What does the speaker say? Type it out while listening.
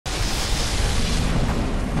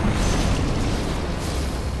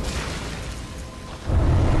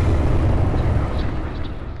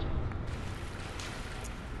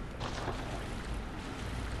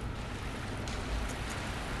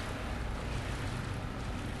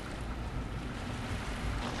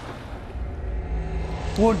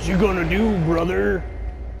What you gonna do, brother?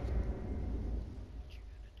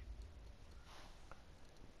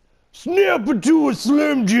 Snap into a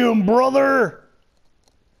Slim Jim, brother!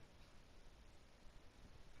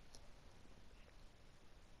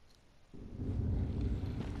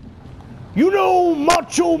 You know,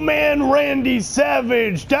 Macho Man Randy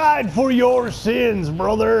Savage died for your sins,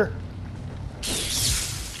 brother.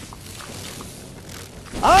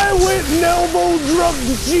 I went and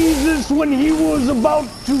elbow-drubbed Jesus when he was about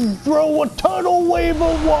to throw a tidal wave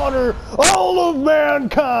of water all of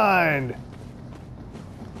mankind.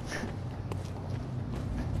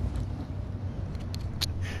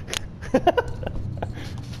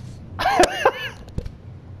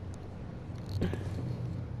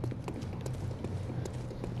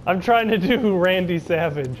 I'm trying to do Randy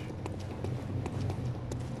Savage.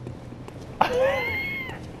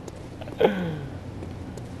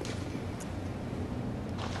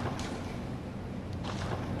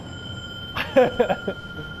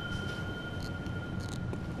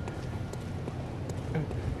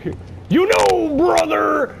 You know,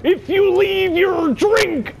 brother, if you leave your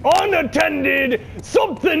drink unattended,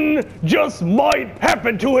 something just might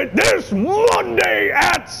happen to it this Monday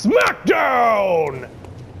at SmackDown!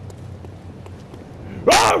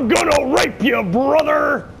 I'm gonna rape you,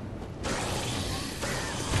 brother!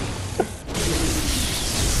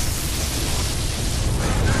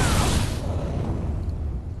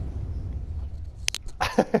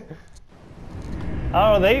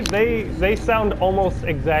 Oh, they sound almost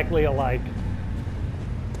exactly alike.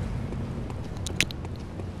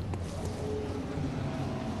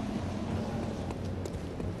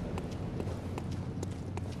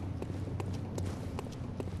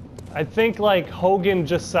 I think like Hogan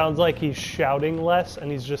just sounds like he's shouting less and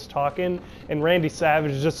he's just talking, and Randy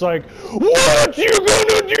Savage is just like, "What you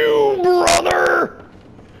gonna do, brother?"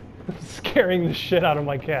 Scaring the shit out of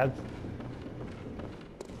my cats.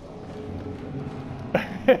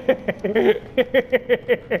 They're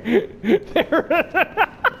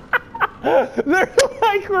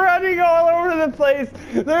like running all over the place.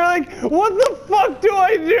 They're like, what the fuck do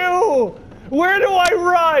I do? Where do I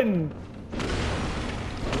run?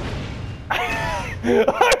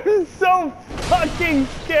 I'm so fucking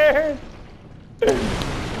scared.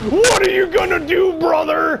 What are you gonna do,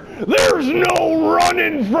 brother? There's no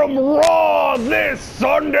running from Raw this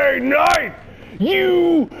Sunday night.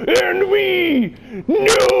 You and me,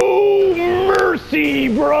 no mercy,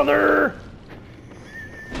 brother.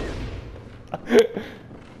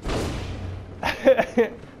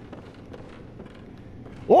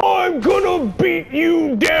 I'm gonna beat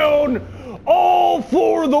you down, all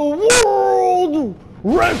for the World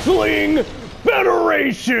Wrestling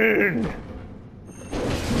Federation.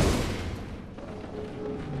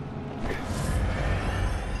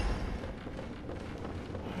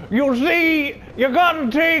 You see, you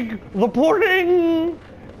gotta take the pudding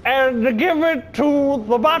and give it to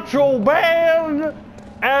the Macho Man,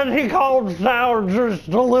 and he calms down just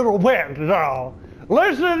a little bit now.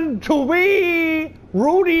 Listen to me,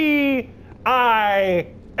 Rudy. I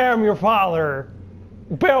am your father,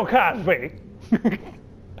 Bill Cosby.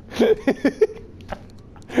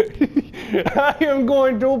 I am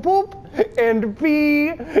going to poop and pee.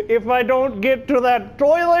 If I don't get to that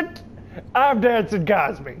toilet, I'm dancing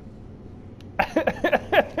Cosby.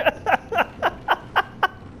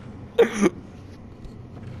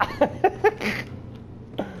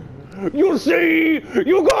 You see,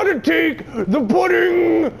 you gotta take the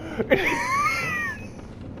pudding,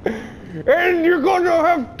 and you're gonna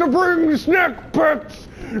have to bring snack packs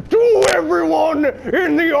to everyone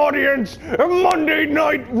in the audience at Monday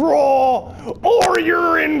Night Raw, or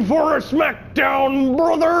you're in for a SmackDown,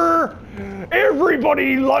 brother.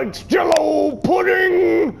 Everybody likes Jell-O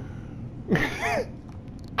pudding.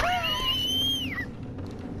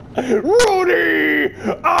 Rudy,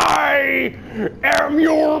 I am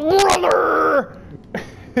your brother.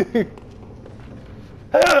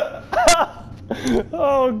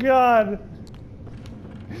 Oh God.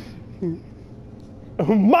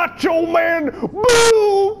 Macho Man,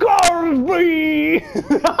 Boo Cosby.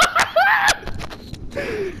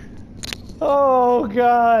 Oh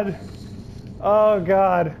God. Oh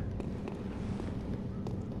God.